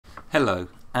Hello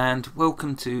and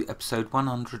welcome to episode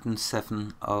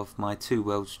 107 of my Two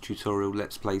Worlds tutorial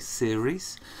Let's Play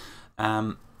series.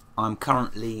 I'm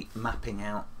currently mapping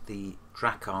out the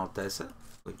Drakkar Desert,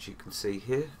 which you can see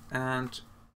here, and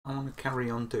I want to carry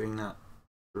on doing that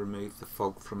to remove the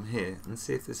fog from here and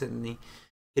see if there's any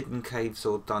hidden caves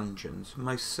or dungeons.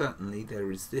 Most certainly there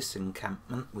is this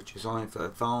encampment, which is either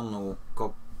Varn or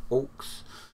God Orcs,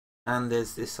 and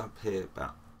there's this up here,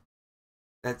 but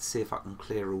let's see if I can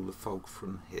clear all the fog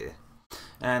from here.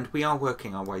 And we are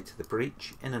working our way to the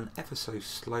breach in an ever so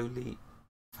slowly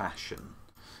fashion,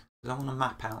 because I want to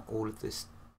map out all of this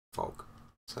fog.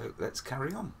 So let's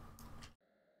carry on.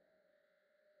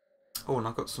 Oh, and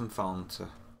I've got some Varn to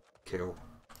kill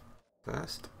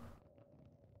first.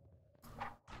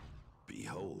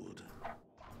 Behold.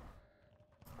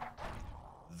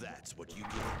 That's what you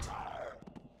get.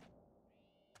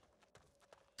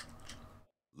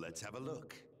 Let's have a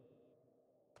look.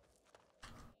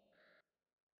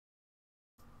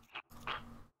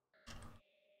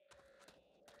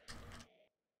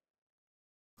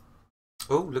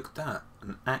 Oh, look at that.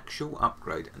 An actual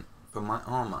upgrade for my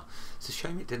armour. It's a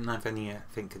shame it didn't have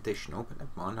anything additional, but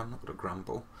never mind, I'm not going to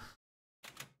grumble.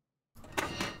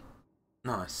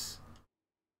 Nice.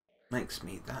 Makes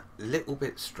me that little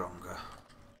bit stronger.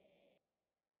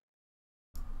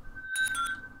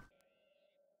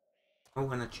 Oh,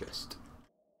 and a chest.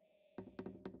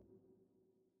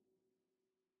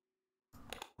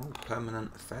 Oh,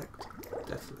 permanent effect.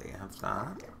 Definitely have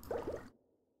that.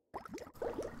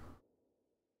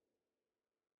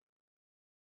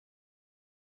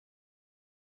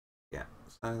 Yeah,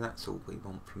 so that's all we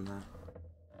want from there.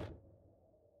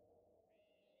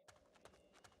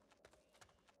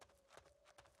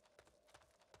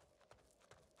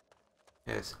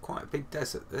 Yeah, it's quite a big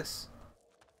desert, this.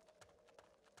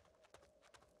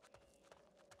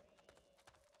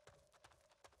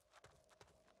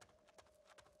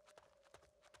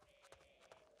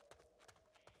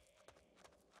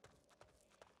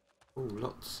 Oh,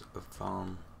 lots of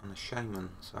Varn and a shaman,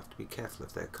 so I have to be careful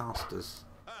of their casters.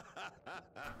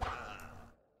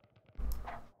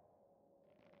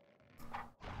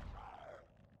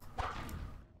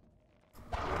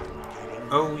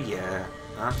 Oh yeah,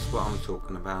 that's what I'm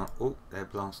talking about. Oh, they're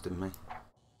blasting me.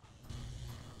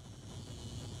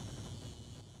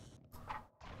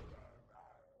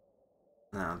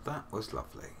 Now that was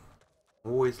lovely.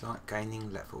 Always like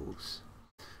gaining levels.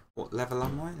 What level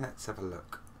am I? Let's have a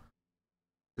look.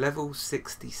 Level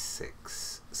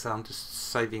 66. So I'm just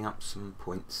saving up some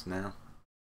points now.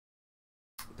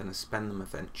 I'm going to spend them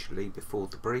eventually before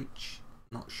the breach.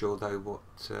 Not sure though what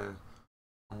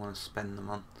I want to spend them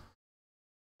on.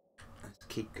 Let's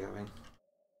keep going.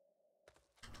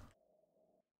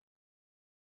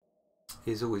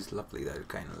 It's always lovely though to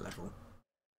gain a level.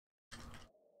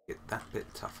 Get that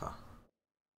bit tougher.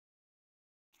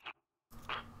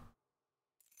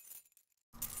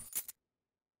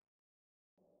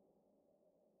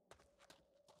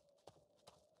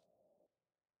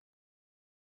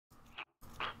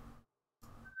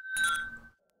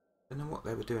 Don't know what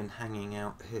they were doing hanging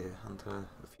out here under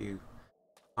a few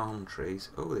palm trees.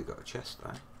 Oh, they got a chest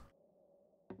there.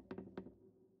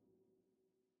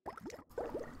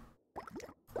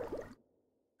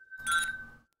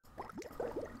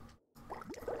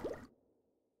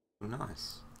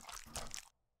 Nice.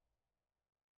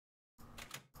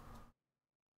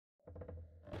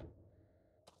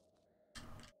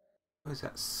 Where's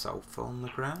that sulphur on the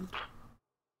ground?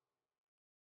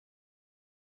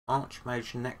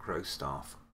 Archmage Necro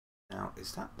Staff. Now,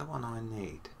 is that the one I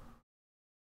need?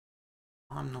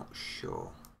 I'm not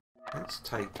sure. Let's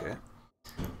take it.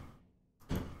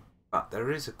 But there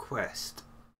is a quest.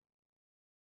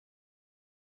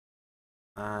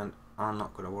 And I'm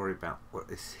not going to worry about what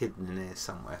is hidden in here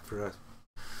somewhere for a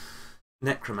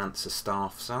Necromancer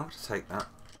Staff. So I'm going to take that.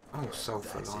 Oh,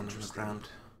 sulphur line on the ground.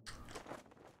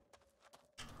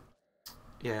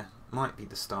 Yeah, might be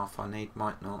the staff I need,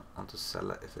 might not. I'll just sell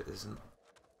it if it isn't.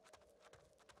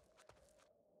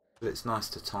 But it's nice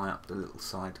to tie up the little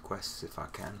side quests if I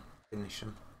can finish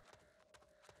them.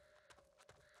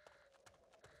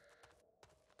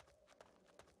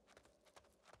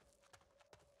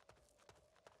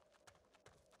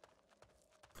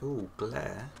 Ooh,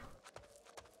 glare.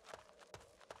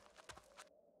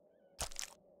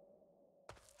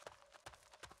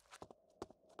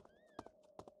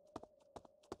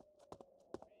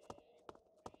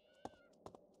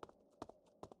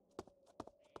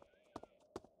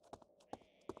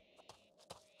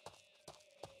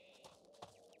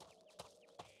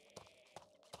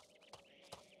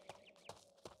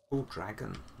 Ooh,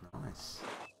 dragon. Nice.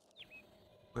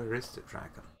 Where is the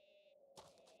dragon?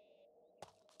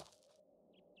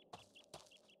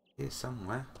 Here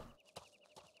somewhere.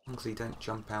 As long as he don't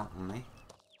jump out on me.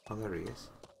 Oh, there he is.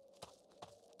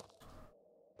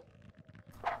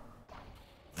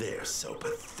 They're so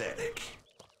pathetic.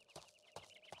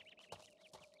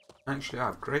 Actually, I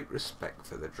have great respect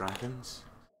for the dragons.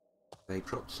 They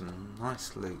dropped some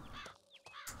nice loot.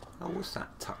 Oh, what's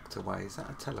that tucked away? Is that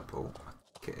a teleport? I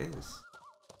think it is.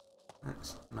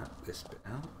 Let's map this bit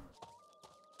out.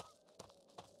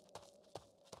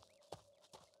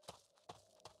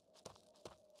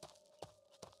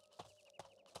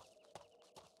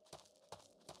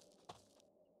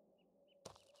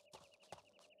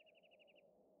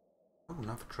 Oh,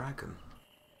 another dragon.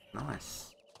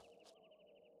 Nice.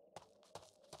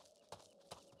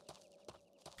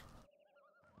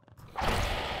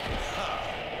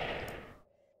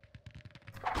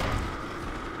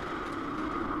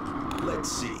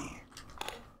 Let's see.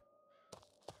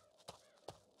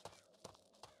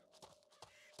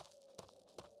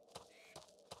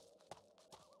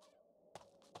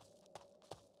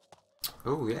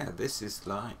 Oh yeah, this is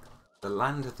like the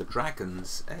land of the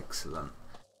dragons. Excellent.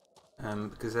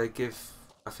 Because they give,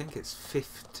 I think it's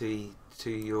 50 to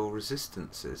your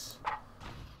resistances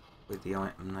with the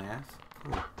item they have.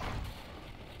 Ooh.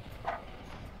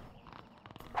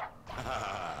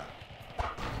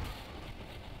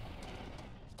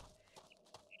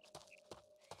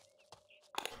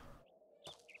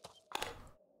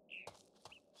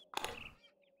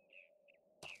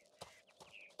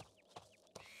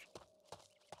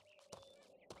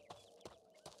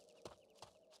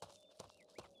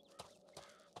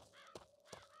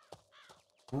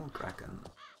 More dragon.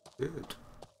 Good.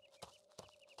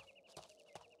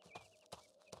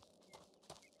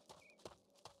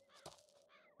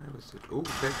 Where was it? Oh,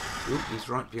 there. Oh, he's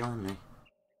right behind me.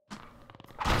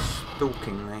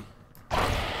 Stalking me.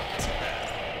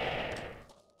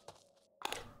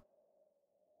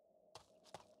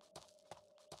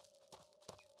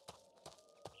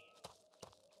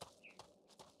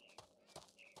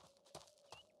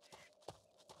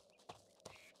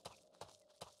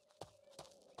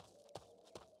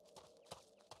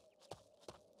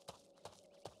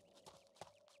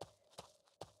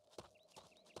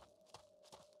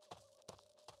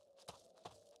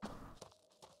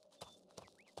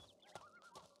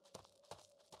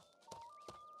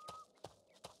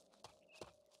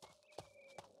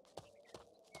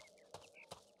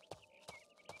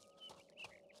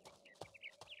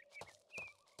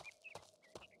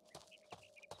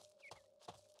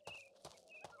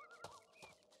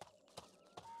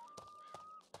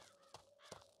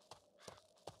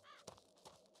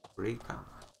 Reaper.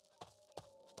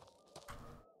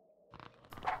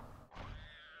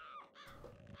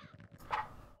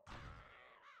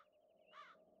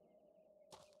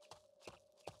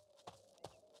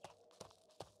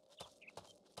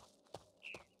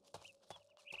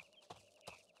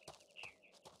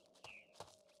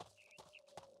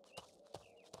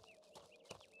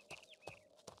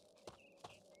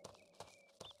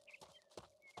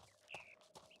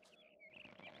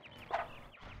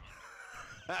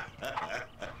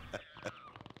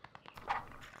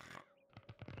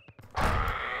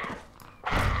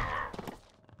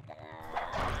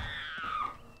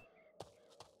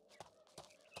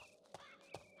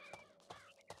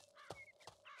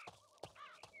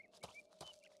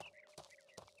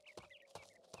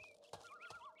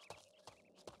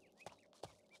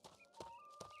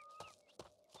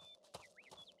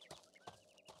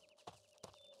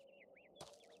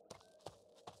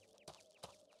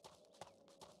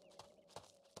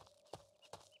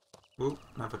 Oh,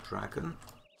 another dragon.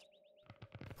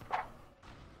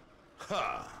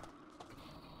 Ha!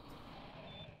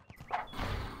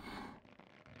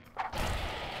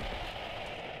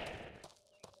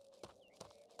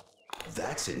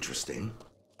 That's interesting.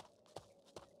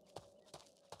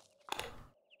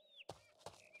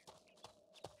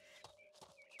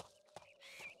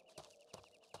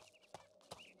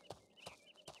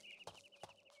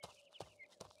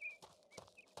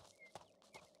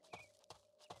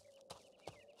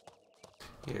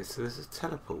 Yeah, so there's a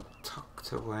teleport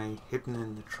tucked away, hidden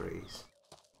in the trees.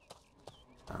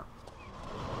 Oh.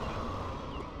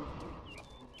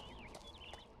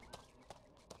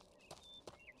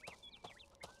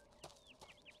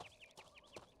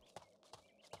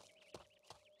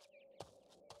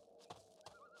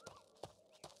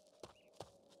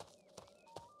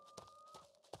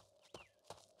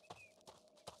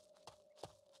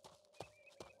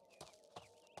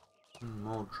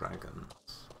 More dragons.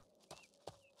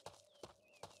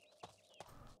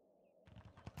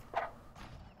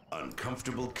 Uncomfortable.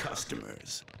 uncomfortable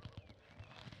customers.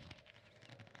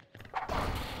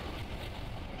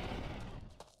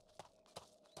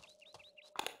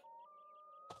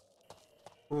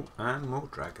 Oh, and more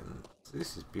dragons.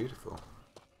 This is beautiful.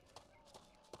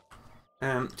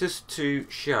 Just to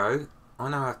show, I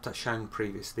know I've shown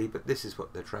previously, but this is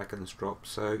what the dragons drop.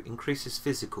 So increases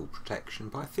physical protection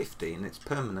by 50, and it's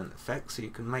permanent effect, so you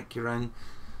can make your own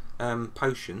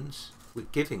potions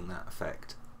with giving that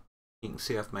effect. You can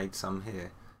see I've made some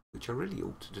here, which I really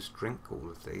ought to just drink all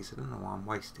of these. I don't know why I'm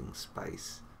wasting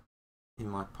space in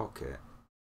my pocket.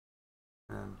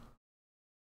 I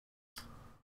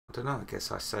don't know, I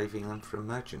guess I'm saving them for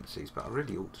emergencies, but I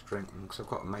really ought to drink them because I've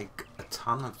got to make a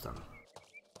ton of them.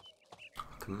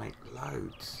 I can make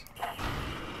loads.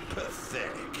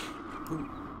 Pathetic. Ooh.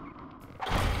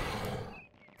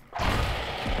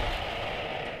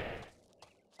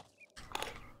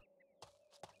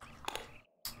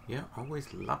 Yeah, I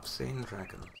always love seeing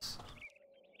dragons.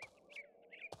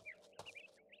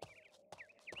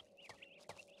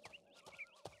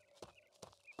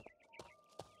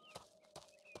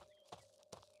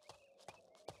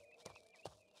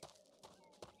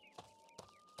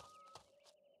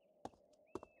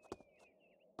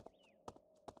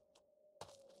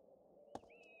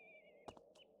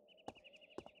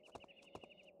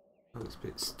 Oh, it's a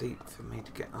bit steep for me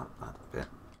to get up that bit.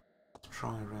 Let's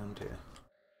try around here.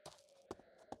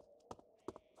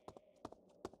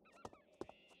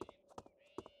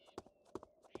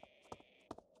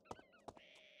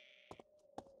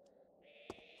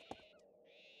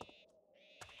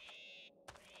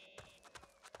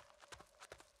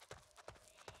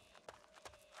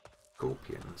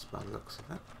 Scorpions by the looks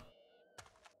of it.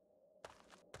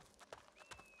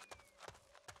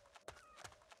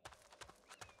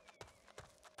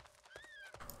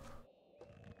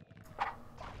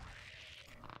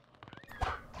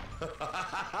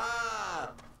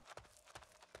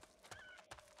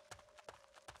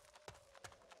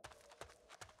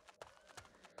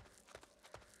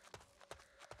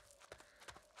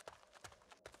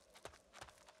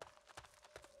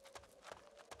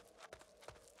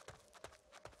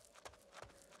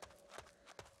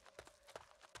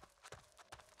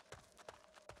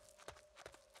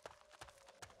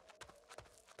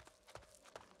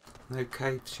 No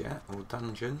caves yet, or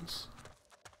dungeons.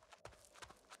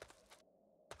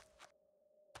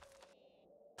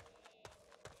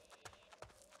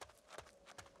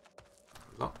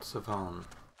 Lots of on.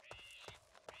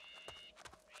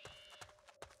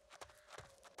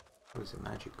 Where's a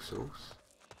magic source?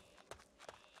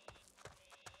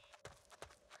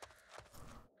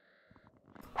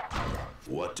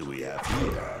 What do we have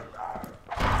here?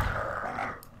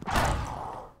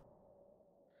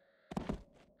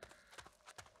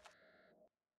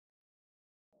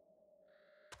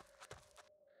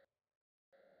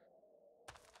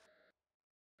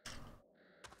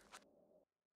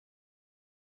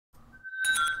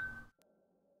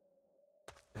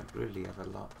 Don't really have a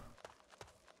lot.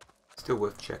 Still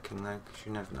worth checking though, because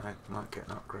you never know, you might get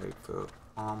an upgrade for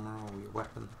armour or your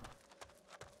weapon.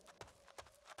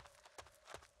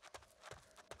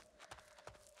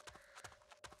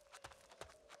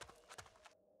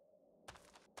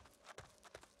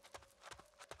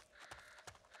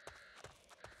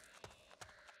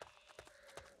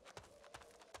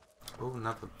 Oh,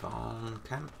 another barn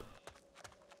camp.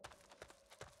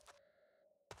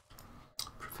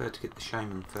 Prefer to get the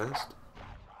shaman first.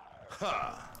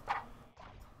 Ha!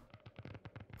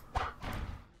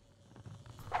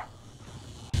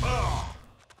 Oh,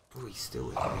 he's still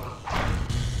with me.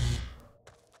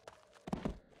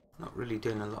 Not really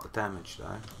doing a lot of damage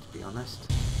though, to be honest.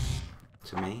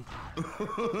 To me.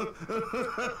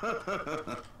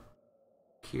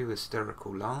 Cue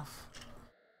hysterical laugh.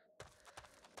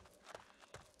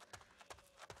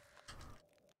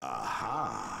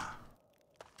 Aha!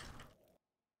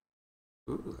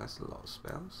 Ooh, that's a lot of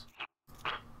spells.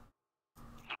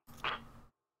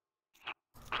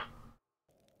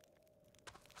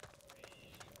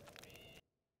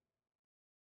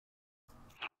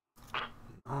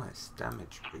 Nice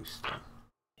damage booster.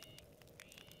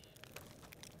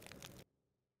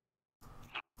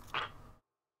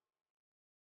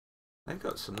 They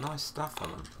got some nice stuff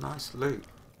on them. Nice loot.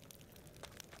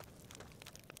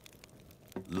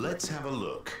 Let's have a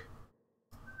look.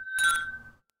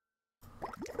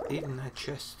 Even their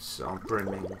chests are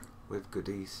brimming with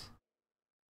goodies.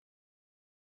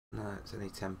 No, it's only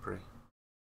temporary.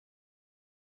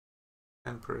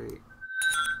 Temporary.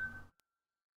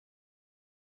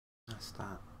 That's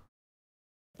that.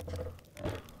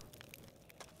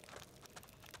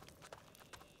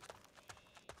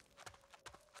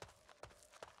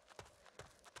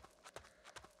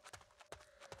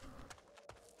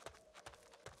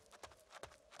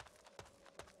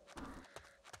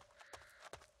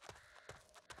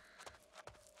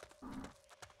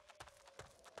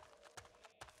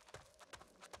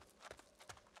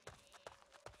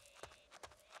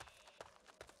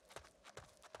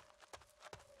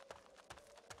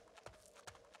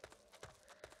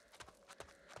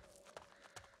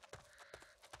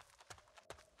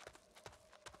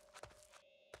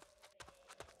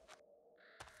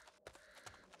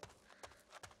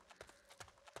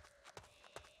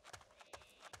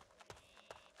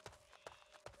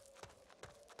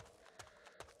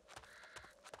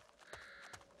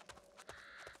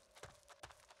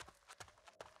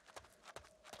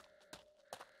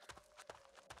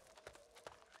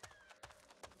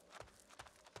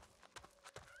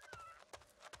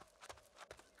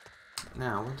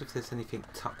 Now, I wonder if there's anything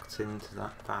tucked into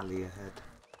that valley ahead.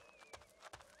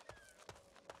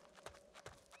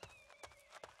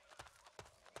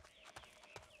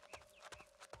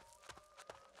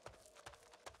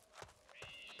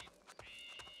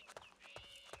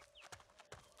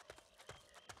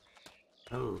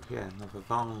 Oh, yeah, another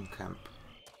Varn camp.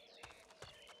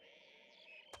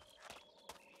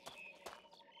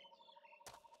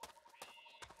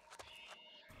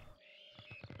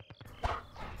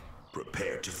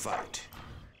 Prepare to fight.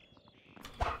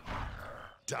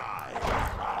 Die.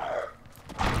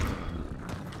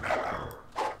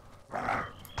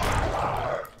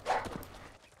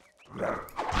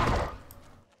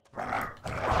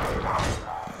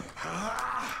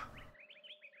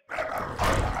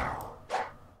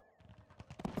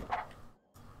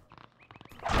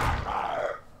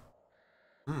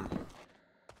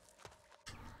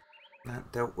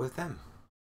 That dealt with them.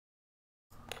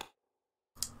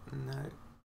 No.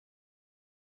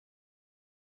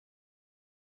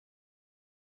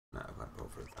 No, I won't bother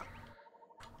with that.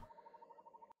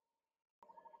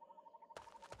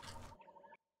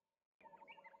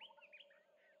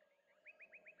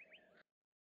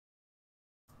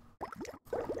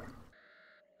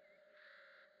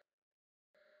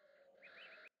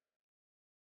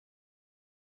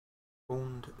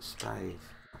 Horned stave.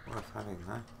 Not worth having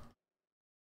that.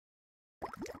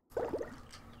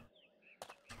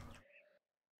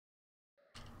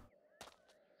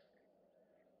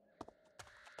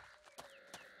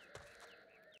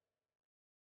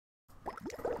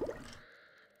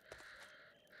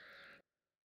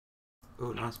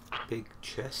 Oh, nice big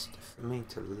chest for me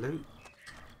to loot.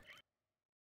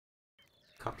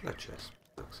 Couple of chests,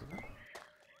 looks of it.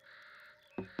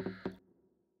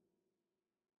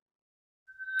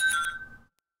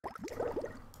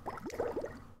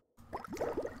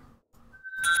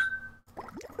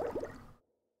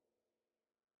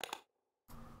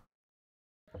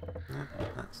 No,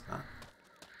 that's that.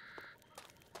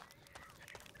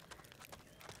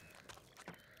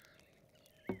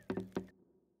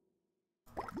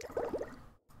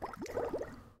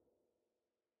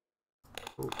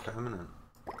 Oh, permanent.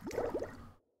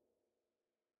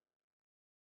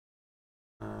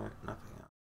 No, nothing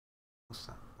else. What's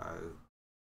that? Oh.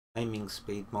 Aiming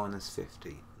speed minus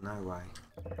 50. No way.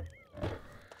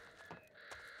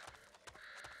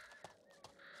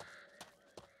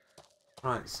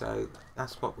 Right, so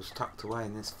that's what was tucked away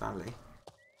in this valley.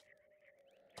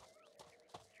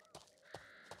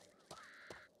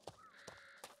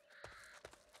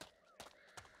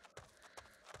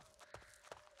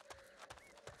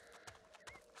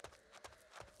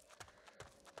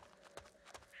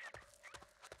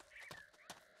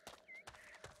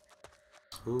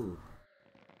 Ooh.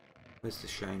 Where's the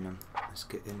shaman? Let's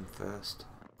get in first.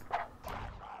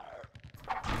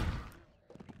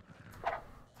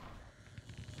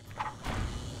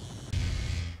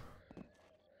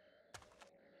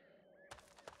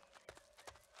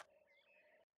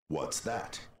 What's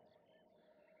that?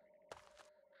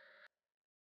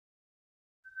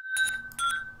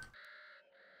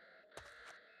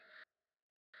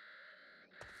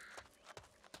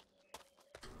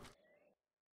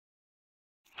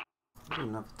 Ooh,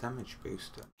 another damage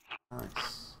booster.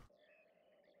 Nice.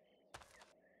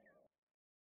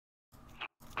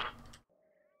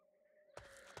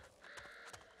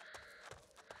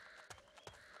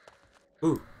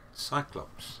 Ooh,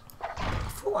 Cyclops.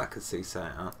 I thought I could see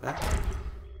something out there.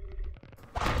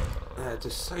 They're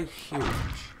just so huge.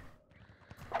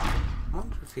 I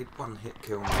wonder if he'd one hit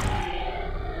kill me.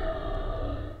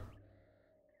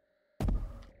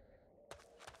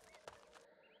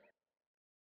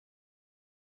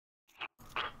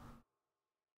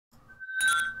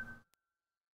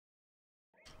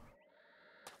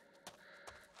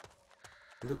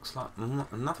 Looks like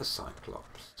another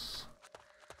Cyclops.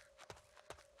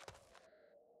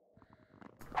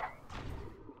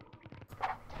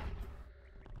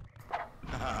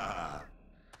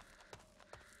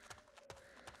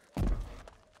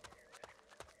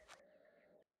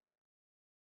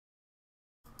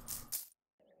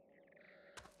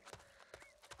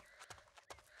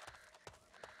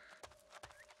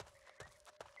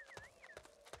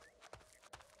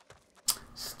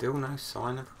 Still no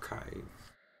sign of a cave.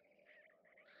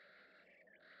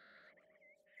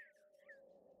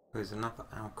 There's another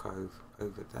alcove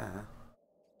over there.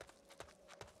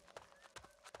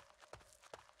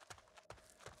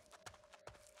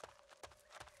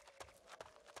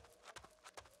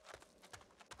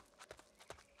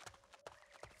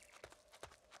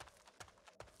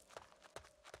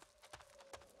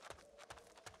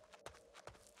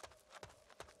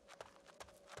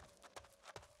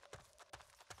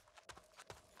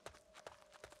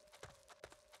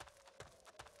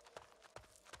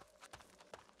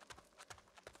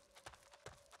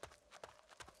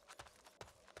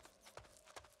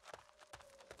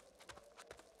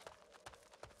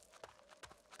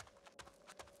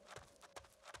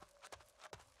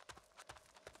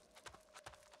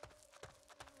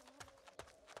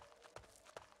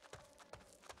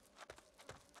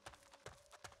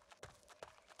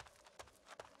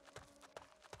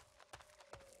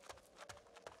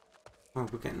 Well,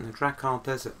 we're getting the Drakkar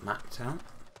Desert mapped out.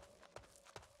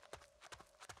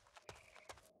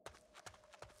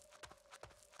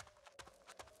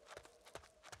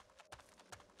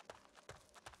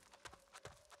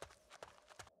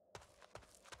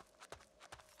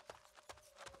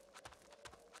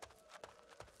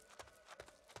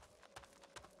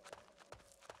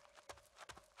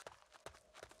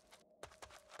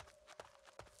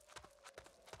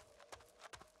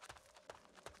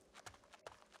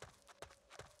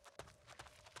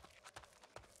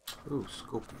 Ooh,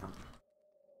 scorpion.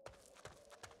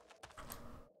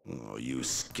 Oh, you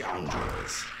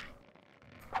scoundrels.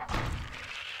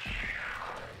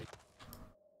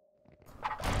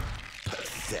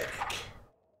 Pathetic.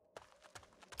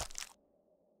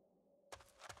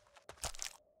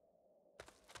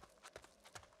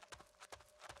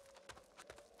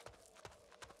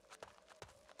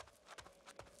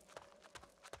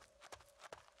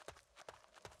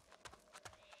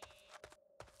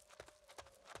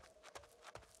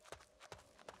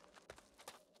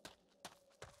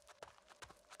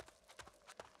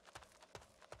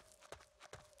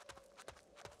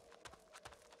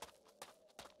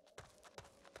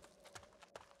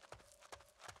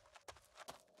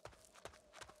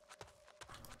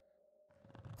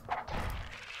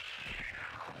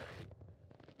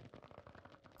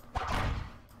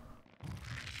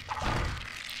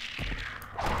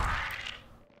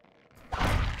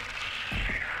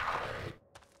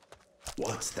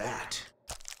 What's that?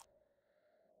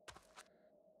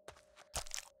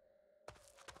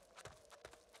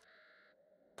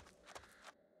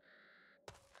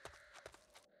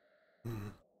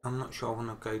 I'm not sure I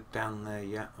want to go down there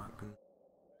yet. I can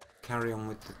carry on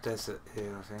with the desert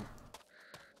here, I think.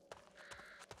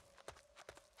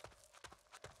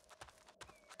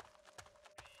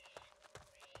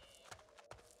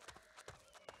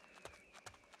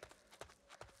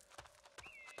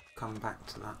 Come back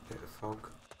to that bit of fog.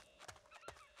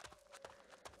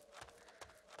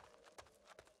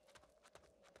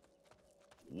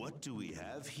 What do we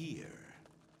have here?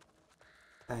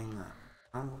 Saying that.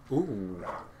 Oh, ooh.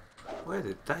 Where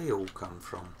did they all come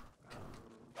from?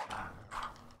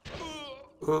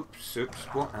 Oops,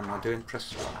 what am I doing?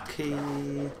 Press the key.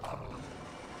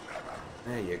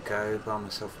 There you go, buy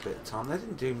myself a bit of time. They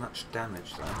didn't do much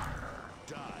damage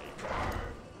though.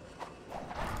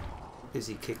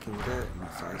 Busy kicking dirt in my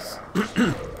face.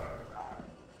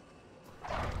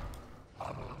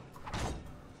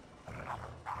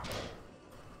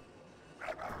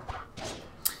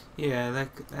 Yeah,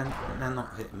 they're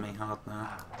not hitting me hard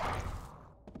now.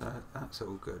 That's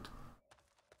all good.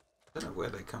 Don't know where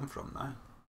they come from though.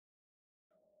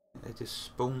 They just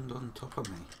spawned on top of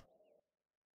me.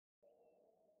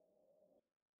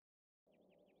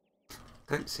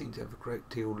 Don't seem to have a great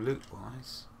deal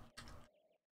loot-wise.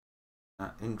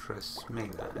 That interests me,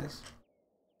 that is.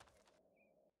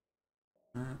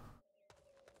 Now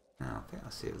I think I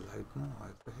see a load more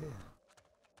over here.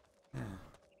 Yeah.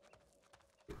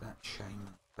 Get that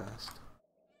shaman first.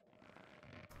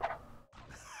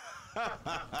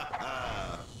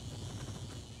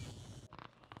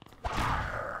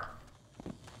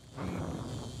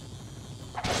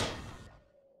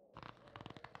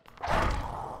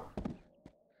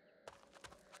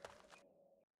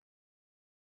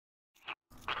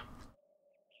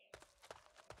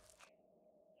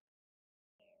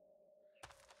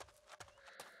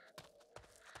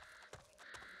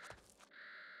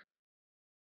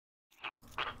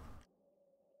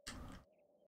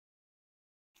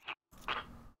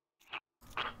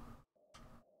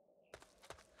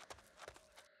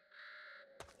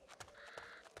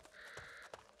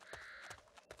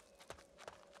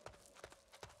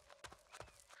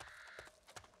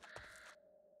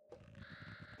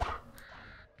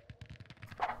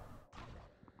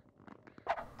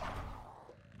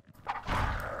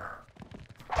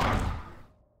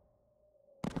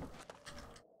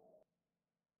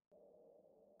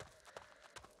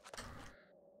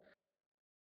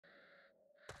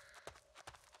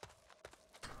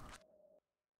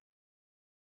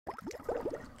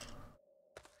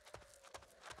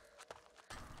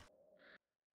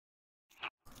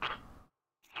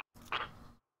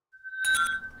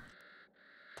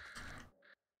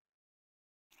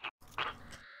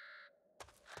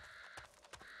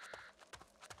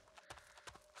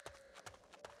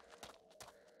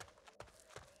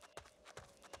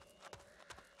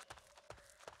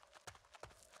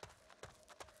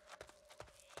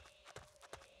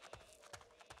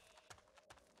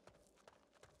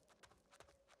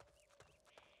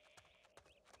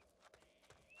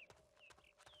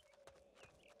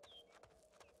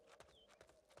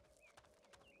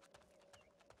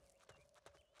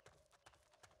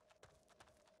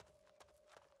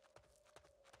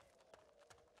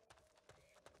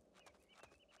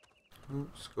 Oh,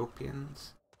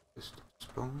 scorpions just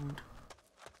spawned.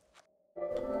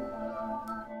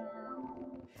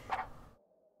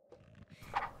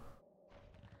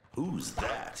 Who's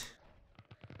that?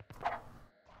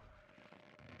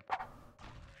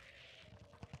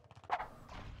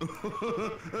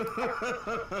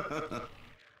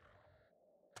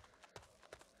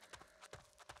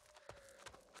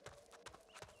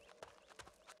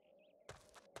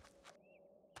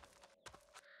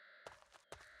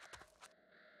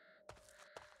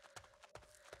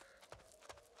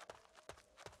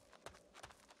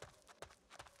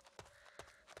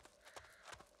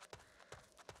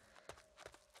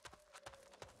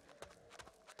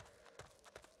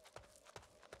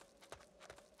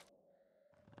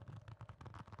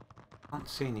 Can't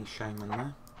see any shaman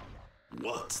there.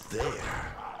 What's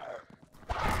there?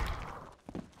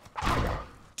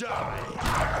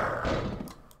 Die!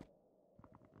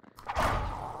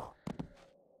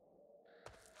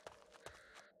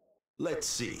 Let's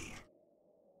see.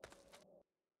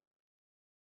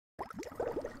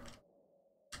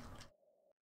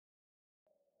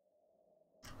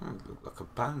 Oh, it looked like a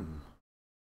bone.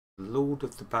 Lord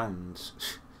of the Bones.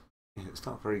 Yeah, it's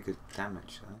not very good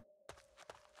damage though.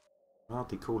 I'd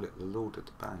hardly call it the Lord of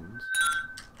the Bones.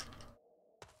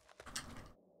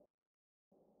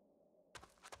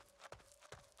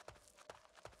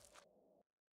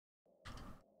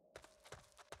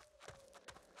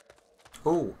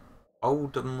 Oh,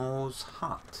 Aldamor's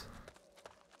hut.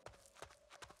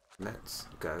 Let's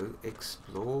go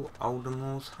explore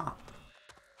Aldamor's hut.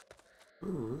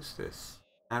 Ooh, who's this?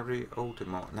 Harry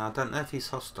Aldamor. Now, I don't know if he's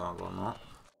hostile or not.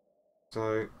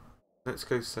 So, let's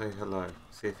go say hello.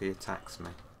 See if he attacks me.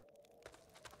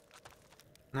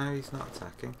 No, he's not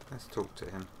attacking. Let's talk to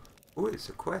him. Oh, it's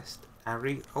a quest.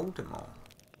 Harry Aldamor.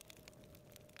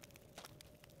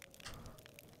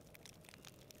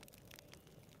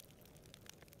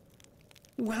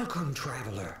 Welcome,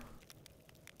 traveler.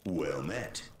 Well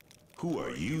met. Who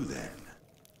are you then?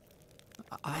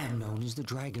 I am known as the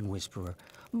Dragon Whisperer,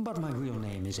 but my real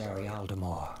name is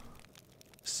Aldamor.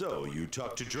 So, you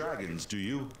talk to dragons, do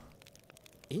you?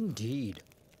 Indeed.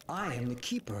 I am the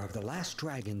keeper of the last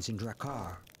dragons in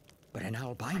Drakkar. But an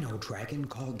albino dragon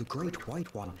called the Great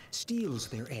White One steals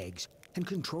their eggs and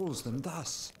controls them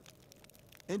thus.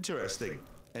 Interesting.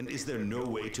 And is there no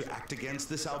way to act against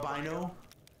this albino?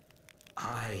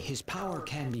 Aye, his power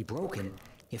can be broken.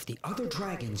 If the other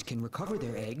dragons can recover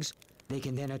their eggs, they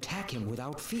can then attack him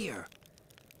without fear.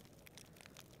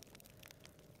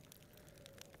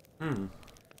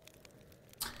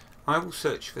 I will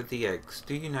search for the eggs.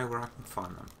 Do you know where I can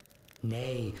find them?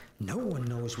 Nay, no one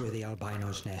knows where the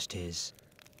albino's nest is.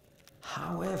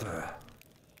 However,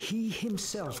 he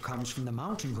himself comes from the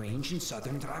mountain range in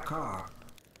southern Drakkar.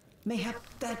 Mayhap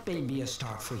that may be a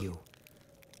start for you.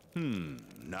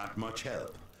 Not much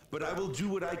help, but I will do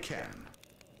what I can.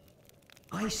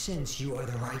 I sense you are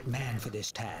the right man for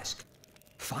this task.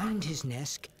 Find his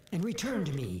nest and return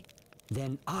to me.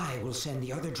 Then I will send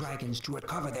the other dragons to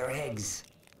recover their eggs.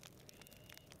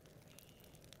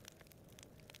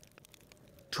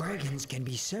 Dragons can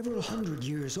be several hundred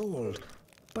years old,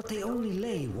 but they only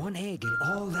lay one egg in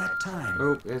all that time.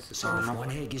 Oh, there's the So if timer.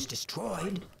 one egg is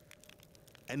destroyed,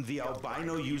 And the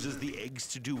albino uses the eggs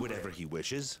to do whatever he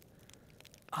wishes?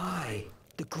 aye,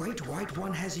 the Great White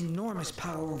One has enormous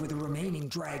power over the remaining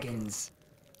dragons.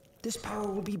 This power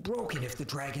will be broken if the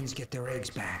dragons get their eggs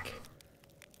back.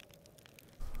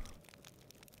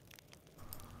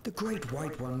 The Great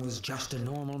White One was just a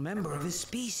normal member of his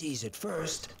species at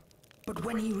first, but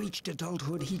when he reached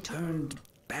adulthood, he turned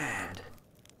bad.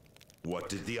 What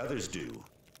did the others do?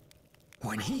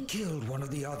 When he killed one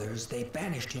of the others, they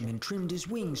banished him and trimmed his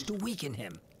wings to weaken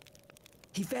him.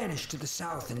 He vanished to the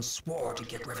south and swore to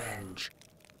get revenge.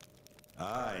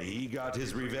 Aye, he got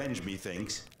his revenge,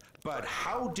 methinks. But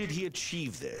how did he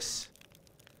achieve this?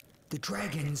 The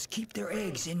dragons keep their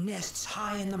eggs in nests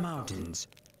high in the mountains.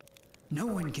 No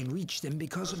one can reach them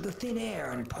because of the thin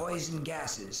air and poison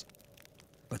gases.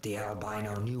 But the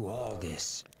albino knew all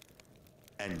this.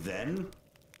 And then?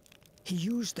 He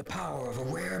used the power of a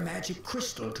rare magic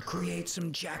crystal to create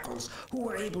some jackals who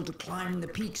were able to climb the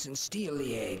peaks and steal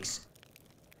the eggs.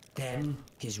 Then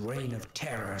his reign of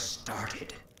terror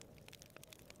started.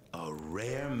 A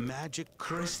rare magic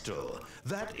crystal.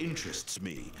 That interests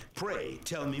me. Pray,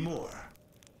 tell me more.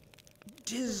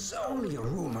 'Tis only a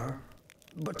rumor,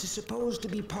 but 'tis supposed to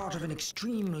be part of an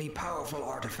extremely powerful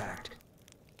artifact.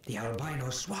 The albino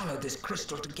swallowed this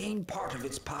crystal to gain part of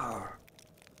its power.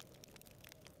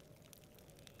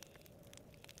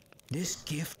 This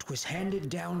gift was handed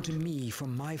down to me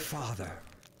from my father.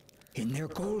 In their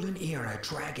golden era,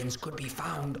 dragons could be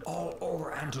found all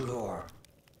over Aldamor,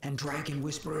 and dragon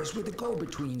whisperers were the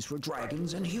go-betweens for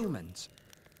dragons and humans.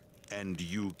 And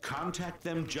you contact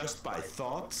them just by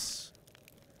thoughts?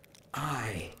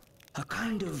 Aye, a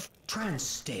kind of trance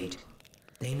state.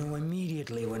 They know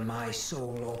immediately when my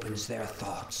soul opens their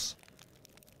thoughts.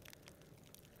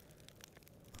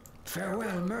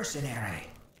 Farewell, mercenary.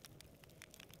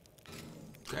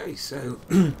 Okay, so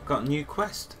got a new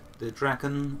quest. The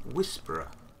Dragon Whisperer.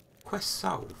 Quest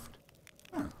solved.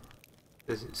 Oh.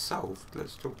 Is it solved?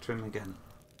 Let's talk to him again.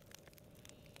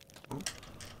 Oh.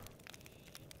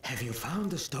 Have you found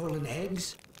the stolen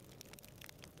eggs?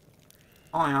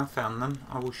 Aye, I found them.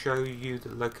 I will show you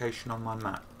the location on my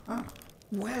map. Oh.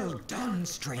 Well done,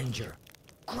 stranger.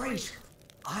 Great.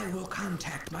 I will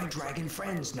contact my dragon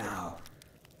friends now.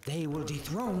 They will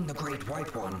dethrone the Great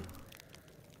White One.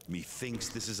 Methinks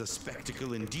this is a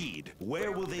spectacle indeed.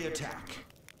 Where will they attack?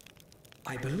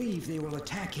 I believe they will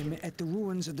attack him at the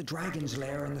ruins of the Dragon's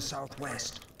Lair in the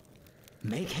southwest.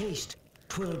 Make haste.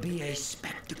 'Twill be a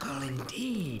spectacle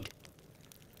indeed.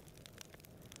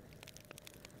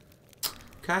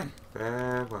 Okay,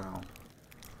 farewell.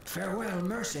 Farewell,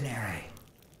 mercenary.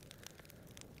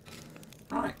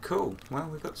 Right, cool. Well,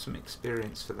 we've got some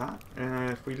experience for that.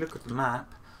 If we look at the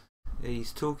map,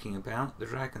 he's talking about the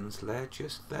Dragon's Lair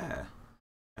just there.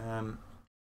 In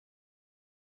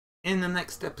the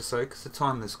next episode, because the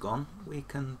time has gone, we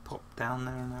can pop down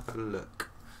there and have a look.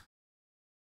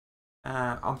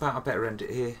 I better end it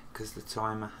here because the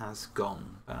timer has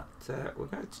gone. But we're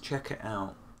going to check it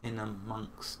out in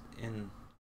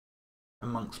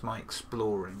amongst my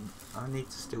exploring. I need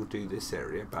to still do this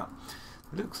area, but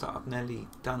it looks like I've nearly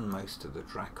done most of the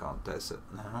Drakkar Desert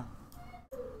now.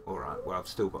 Alright, well, I've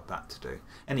still got that to do.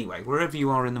 Anyway, wherever you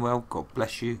are in the world, God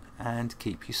bless you and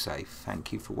keep you safe.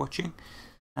 Thank you for watching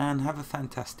and have a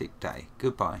fantastic day.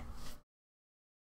 Goodbye.